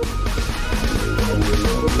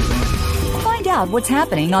 Find out what's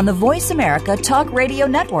happening on the Voice America Talk Radio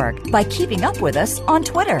Network by keeping up with us on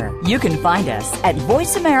Twitter. You can find us at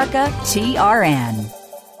Voice America TRN.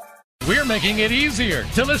 We're making it easier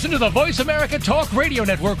to listen to the Voice America Talk Radio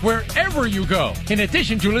Network wherever you go. In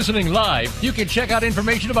addition to listening live, you can check out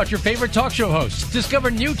information about your favorite talk show hosts, discover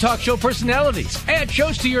new talk show personalities, add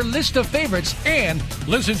shows to your list of favorites, and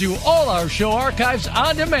listen to all our show archives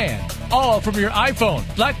on demand. All from your iPhone,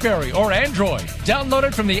 BlackBerry, or Android. Download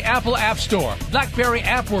it from the Apple App Store, BlackBerry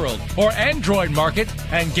App World, or Android Market,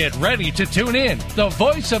 and get ready to tune in. The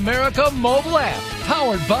Voice America mobile app,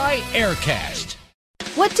 powered by Aircast.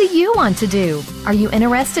 What do you want to do? Are you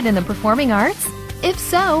interested in the performing arts? If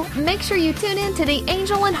so, make sure you tune in to the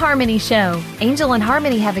Angel and Harmony Show. Angel and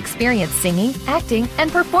Harmony have experience singing, acting,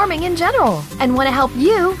 and performing in general, and want to help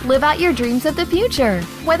you live out your dreams of the future.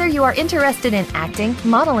 Whether you are interested in acting,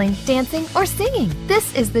 modeling, dancing, or singing,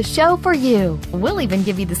 this is the show for you. We'll even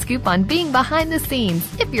give you the scoop on being behind the scenes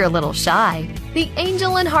if you're a little shy. The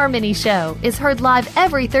Angel and Harmony Show is heard live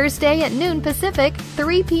every Thursday at noon Pacific,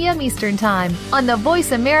 3 p.m. Eastern Time on the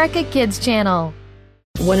Voice America Kids channel.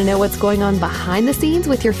 Want to know what's going on behind the scenes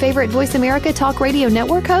with your favorite Voice America Talk Radio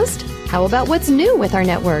Network host? How about what's new with our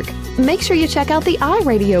network? Make sure you check out the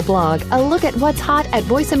iRadio blog, a look at what's hot at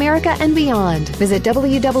Voice America and beyond. Visit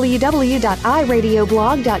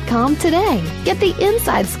www.iradioblog.com today. Get the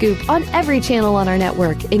inside scoop on every channel on our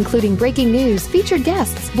network, including breaking news, featured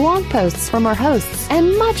guests, blog posts from our hosts,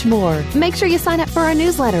 and much more. Make sure you sign up for our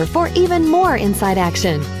newsletter for even more inside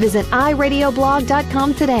action. Visit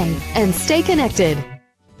iradioblog.com today and stay connected.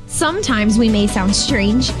 Sometimes we may sound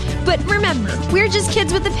strange, but remember, we're just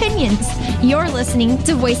kids with opinions. You're listening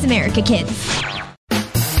to Voice America Kids.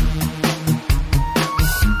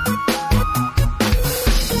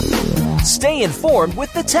 Stay informed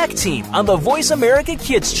with the Tech Team on the Voice America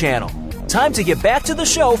Kids channel. Time to get back to the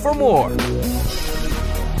show for more.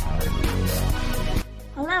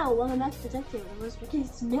 Hello, welcome back to the Tech Team on the Voice America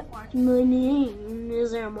Kids Network. My name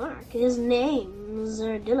is Mark. His name is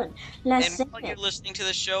Dylan. And while you're listening to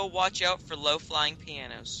the show, watch out for low-flying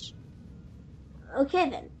pianos. Okay,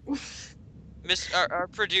 then. Our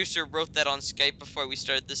producer wrote that on Skype before we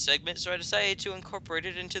started this segment, so I decided to incorporate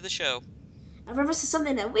it into the show. I remember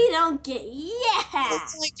something that we don't get. Yeah!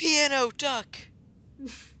 Low-flying piano, duck!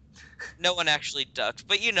 No one actually ducked,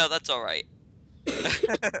 but that's alright.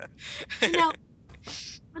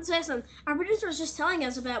 Let's say something. Our producer was just telling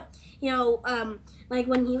us about, like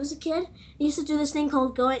when he was a kid, he used to do this thing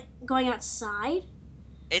called going outside.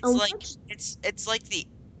 It's like the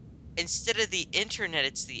instead of the internet,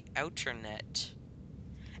 it's the outernet.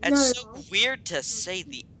 It's so weird to say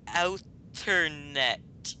the outernet.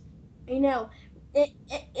 I know.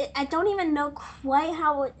 I don't even know quite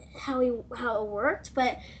how it worked,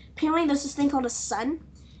 but apparently there's this thing called a sun,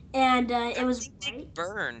 and it was They bright.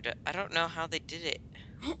 burned. I don't know how they did it.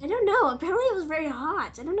 I don't know. Apparently it was very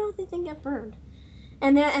hot. I don't know if they think get burned.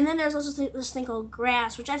 And then there's also this thing called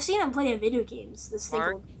grass, which I've seen on plenty of video games. This thing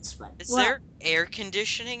Mark, called grass, but is what? there air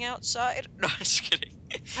conditioning outside? No, I'm just kidding.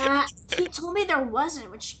 He told me there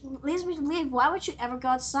wasn't, which leads me to believe, why would you ever go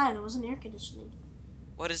outside? There wasn't air conditioning.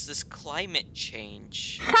 What is this climate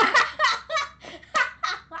change?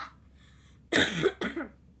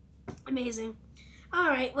 Amazing. All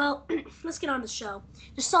right, well, let's get on the show.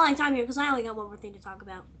 Just stalling time here because I only got one more thing to talk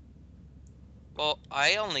about. Well,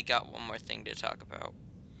 I only got one more thing to talk about.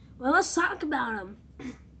 Well, let's talk about them.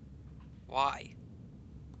 Why?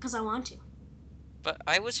 Because I want to. But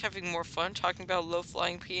I was having more fun talking about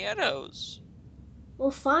low-flying pianos.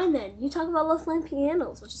 Well, fine then. You talk about low-flying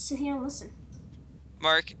pianos. Let's just sit here and listen.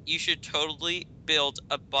 Mark, you should totally build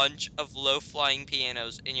a bunch of low-flying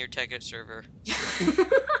pianos in your Tekkit server.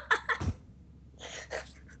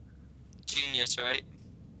 Genius, right?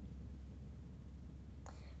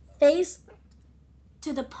 Face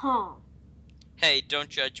to the palm. Hey, don't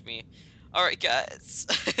judge me. Alright, guys.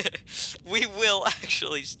 We will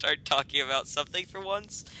actually start talking about something for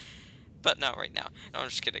once. But not right now. No, I'm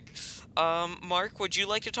just kidding. Mark, would you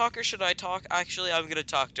like to talk or should I talk? Actually, I'm gonna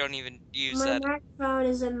talk. Don't even use My that. microphone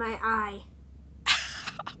is in my eye.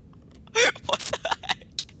 What the heck?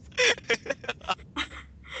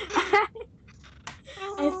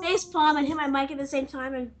 I face palm and hit my mic at the same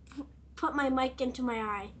time and put my mic into my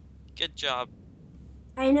eye. Good job.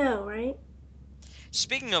 I know, right?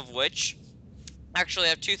 Speaking of which, actually I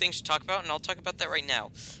have two things to talk about, and I'll talk about that right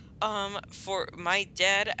now. For my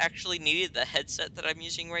dad actually needed the headset that I'm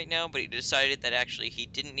using right now, but he decided that actually he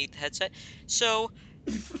didn't need the headset. So,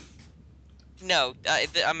 no,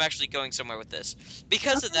 I'm actually going somewhere with this.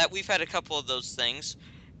 Because of that, we've had a couple of those things,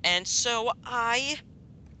 and so I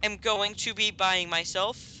am going to be buying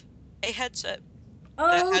myself a headset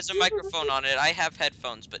that has a microphone on it. I have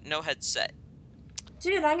headphones, but no headset.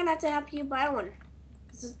 Dude, I'm gonna have to help you buy one.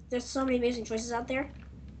 'Cause there's so many amazing choices out there.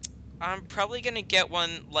 I'm probably gonna get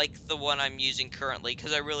one like the one I'm using currently,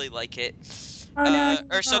 because I really like it. Oh, no,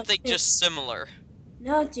 or something just similar.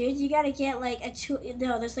 No, dude, you gotta get like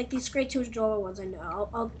no, there's like these great $200 ones. I know.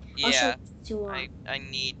 I'll Yeah, show you I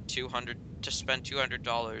need to spend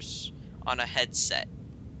 $200 on a headset.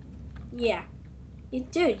 Yeah,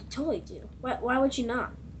 dude, you totally do. Why would you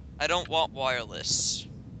not? I don't want wireless.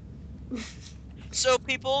 So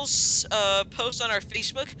people post on our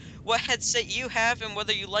Facebook what headset you have and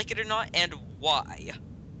whether you like it or not and why.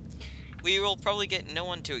 We will probably get no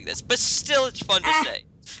one doing this, but still it's fun to say.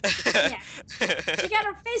 Yeah. Check out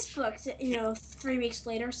our Facebook, 3 weeks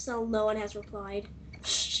later, still no one has replied.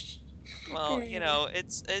 Well,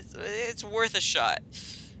 it's worth a shot.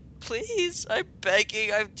 Please, I'm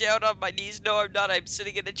begging, I'm down on my knees. No, I'm not, I'm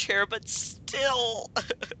sitting in a chair, but still.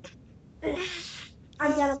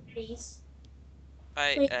 I'm down on my knees.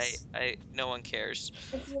 No one cares.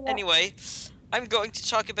 Anyway, I'm going to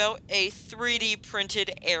talk about a 3D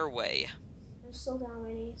printed airway. I'm still down on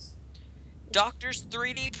my knees. Doctors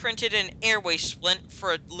 3D printed an airway splint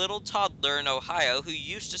for a little toddler in Ohio who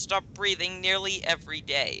used to stop breathing nearly every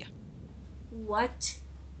day. What?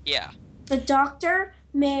 Yeah. The doctor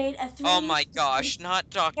made a 3D Oh my gosh, not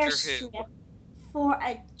Doctor Who. For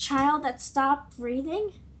a child that stopped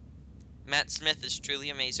breathing? Matt Smith is truly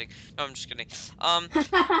amazing. No, I'm just kidding.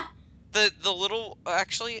 The little,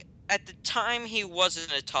 actually, at the time he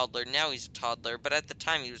wasn't a toddler. Now he's a toddler, but at the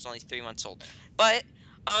time he was only 3 months old. But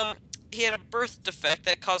he had a birth defect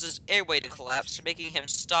that causes airway to collapse, making him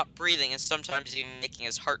stop breathing and sometimes even making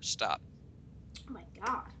his heart stop. Oh my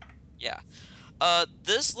god. Yeah.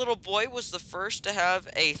 This little boy was the first to have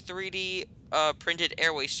a 3D printed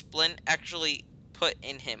airway splint actually put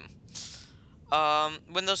in him.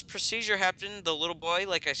 When this procedure happened, the little boy,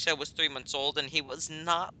 like I said, was 3 months old, and he was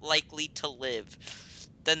not likely to live.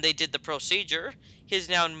 Then they did the procedure. He is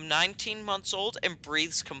now 19 months old and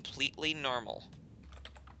breathes completely normal.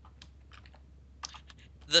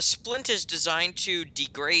 The splint is designed to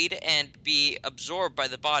degrade and be absorbed by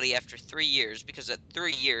the body after 3 years, because at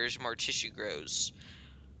 3 years, more tissue grows.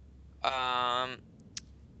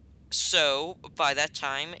 So, by that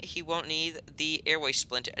time, he won't need the airway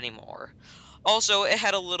splint anymore. Also, it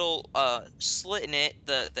had a little slit in it,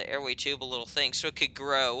 the airway tube, a little thing, so it could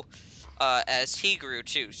grow as he grew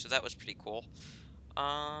too. So that was pretty cool.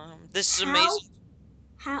 This is amazing.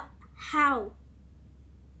 How?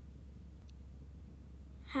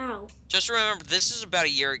 Just remember, this is about a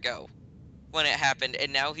year ago when it happened,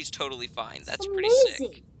 and now he's totally fine. That's pretty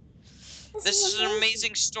sick. This is an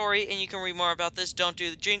amazing story, and you can read more about this. Don't do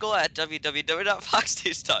the jingle at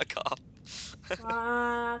www.foxnews.com.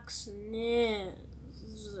 Fox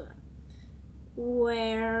News,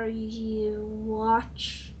 where you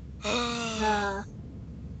watch the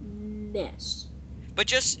news. But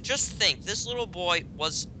just think, this little boy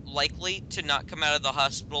was likely to not come out of the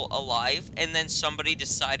hospital alive, and then somebody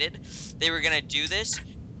decided they were gonna do this,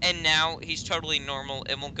 and now he's totally normal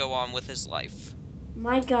and will go on with his life.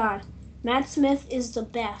 My God, Matt Smith is the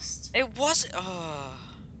best. It wasn't.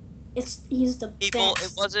 He's the People,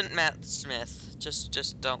 best. it wasn't Matt Smith.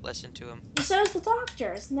 Just don't listen to him. So is the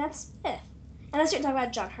doctor. It's Matt Smith. Unless you're talking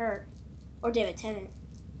about John Hurt, or David Tennant,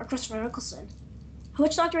 or Christopher Eccleston.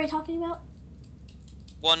 Which doctor are you talking about?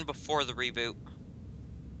 One before the reboot.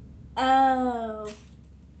 Oh.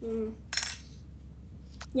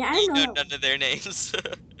 Yeah, I don't know. None of their names.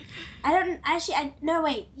 I don't actually. No,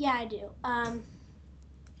 wait. Yeah, I do. I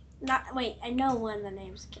know one of the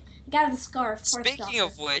names. The guy with the scarf. Speaking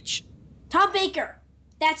of which, Tom Baker.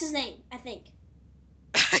 That's his name, I think.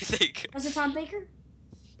 I think. Was it Tom Baker?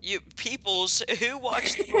 You peoples who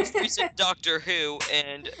watched the most recent Doctor Who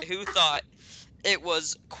and who thought it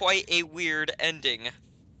was quite a weird ending.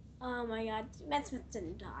 Oh my God, Matt Smith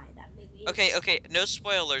didn't die. That made me. Okay, no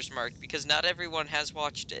spoilers, Mark, because not everyone has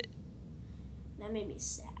watched it. That made me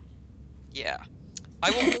sad. Yeah.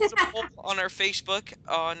 I will post a poll on our Facebook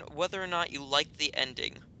on whether or not you liked the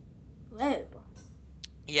ending. Whoa.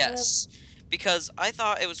 Yes, because I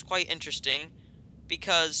thought it was quite interesting,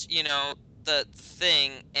 because, you know, the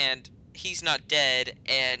thing, and he's not dead,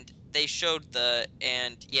 and they showed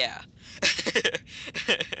and yeah.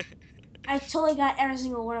 I totally got every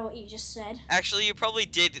single word of what you just said. Actually, you probably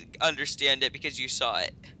did understand it because you saw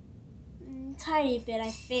it. Tiny bit,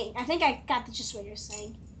 I think. I think I got the gist of what you're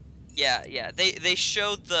saying. Yeah. They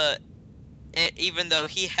showed even though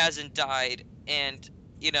he hasn't died, and,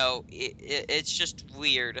 you know, it's just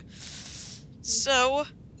weird. So,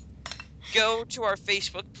 go to our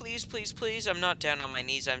Facebook, please. I'm not down on my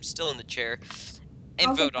knees. I'm still in the chair.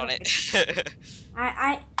 And vote on it.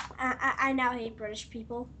 I now hate British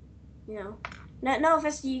people. You know, no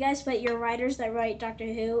offense to you guys, but your writers that write Doctor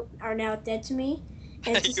Who are now dead to me.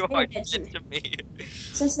 And You are dead to me.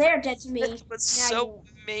 Since they are dead to me, that was so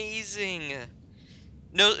amazing.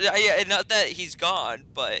 No, yeah, not that he's gone,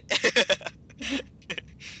 but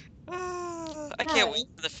I can't wait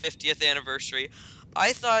for the 50th anniversary.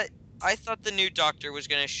 I thought the new Doctor was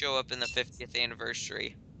gonna show up in the 50th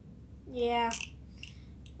anniversary. Yeah,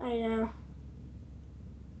 I know.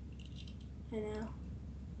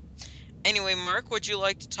 Anyway, Mark, would you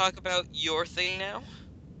like to talk about your thing now?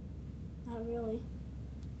 Not really.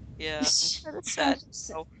 Yeah, I'm so sad.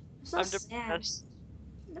 I'm depressed.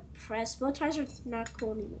 Depressed. Bow ties are not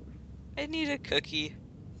cool anymore. I need a cookie.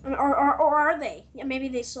 Or are they? Yeah, maybe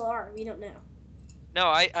they still are. We don't know. No,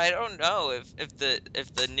 I don't know if the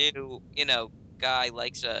new, you know, guy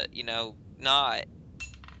likes not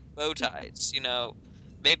bow ties. You know,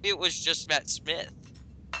 maybe it was just Matt Smith.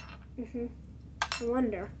 I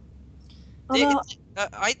wonder. Although,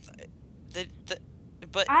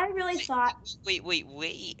 but I really thought. Wait. Wait,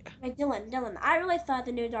 Dylan. I really thought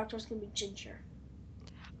the new Doctor was gonna be Ginger.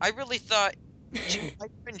 I really thought. My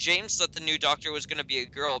friend James thought the new Doctor was gonna be a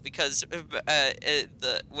girl because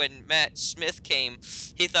when Matt Smith came,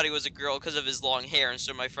 he thought he was a girl because of his long hair, and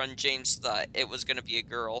so my friend James thought it was gonna be a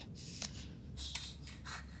girl.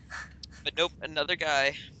 But nope, another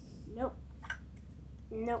guy. Nope.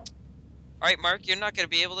 Alright, Mark, you're not going to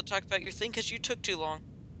be able to talk about your thing because you took too long.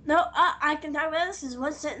 No, I can talk about this. This is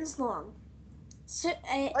one sentence long.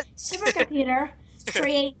 A supercomputer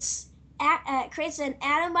creates an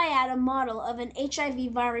atom-by-atom model of an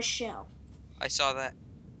HIV virus shell. I saw that.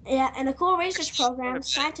 Yeah, and a cool research program,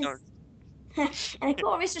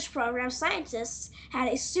 scientists had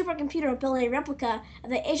a supercomputer build a replica of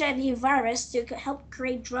the HIV virus to help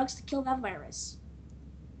create drugs to kill that virus.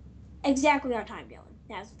 Exactly on time, Dylan.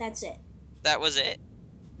 That's it. That was it?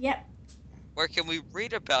 Yep. Where can we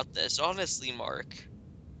read about this, honestly, Mark?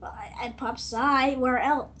 At Pop Sci, where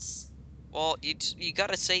else? Well, you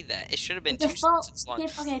gotta say that. It should have been 2 sentences long.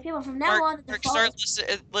 Okay, people, from now on, the default... Mark,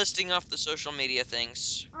 start listing off the social media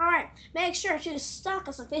things. Alright, make sure to stalk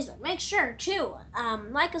us on Facebook. Make sure to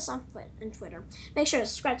like us on Twitter. Make sure to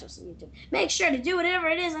subscribe to us on YouTube. Make sure to do whatever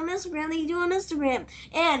it is on Instagram that you do on Instagram.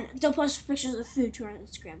 And don't post pictures of food to our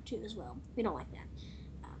Instagram, too, as well. We don't like that.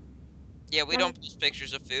 Yeah, we don't post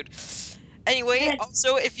pictures of food. Anyway,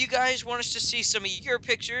 also, if you guys want us to see some of your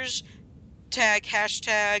pictures, tag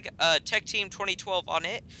hashtag TechTeam2012 on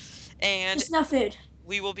it, and just no food.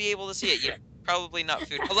 We will be able to see it. Yeah, Probably not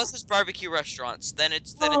food. Unless it's barbecue restaurants. Then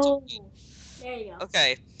it's There you go.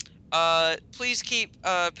 Okay. Please keep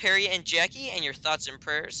Perry and Jackie and your thoughts and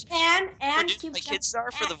prayers. And keep my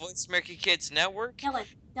Kidstar for the Voice America Kids Network.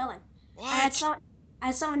 Dylan. What? I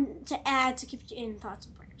had someone to add to keep you in thoughts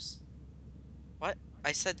and prayers. What?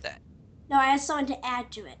 I said that. No, I had someone to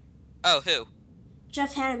add to it. Oh, who?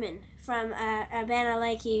 Jeff Hanneman from a band I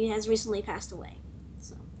like. He has recently passed away.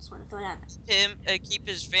 So just want to throw that out. Him, keep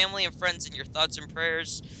his family and friends in your thoughts and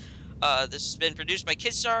prayers. This has been produced by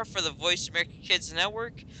Kidstar for the Voice America Kids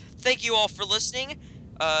Network. Thank you all for listening.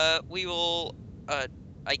 We will,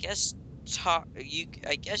 I guess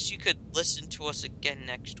you could listen to us again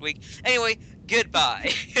next week. Anyway,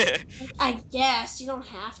 goodbye. I guess you don't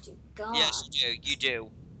have to. God. Yes, you do. You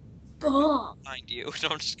do. God. Mind you. No,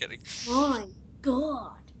 I'm just kidding. My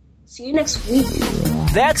God. See you next week.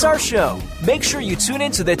 That's our show. Make sure you tune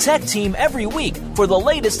in to the Tech Team every week for the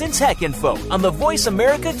latest in tech info on the Voice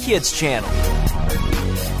America Kids channel.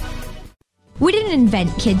 We didn't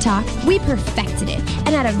invent Kid Talk, we perfected it,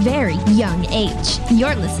 and at a very young age.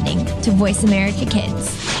 You're listening to Voice America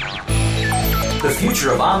Kids. The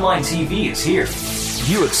future of online TV is here.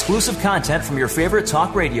 View exclusive content from your favorite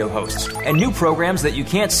talk radio hosts and new programs that you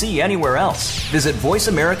can't see anywhere else. Visit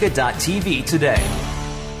voiceamerica.tv today.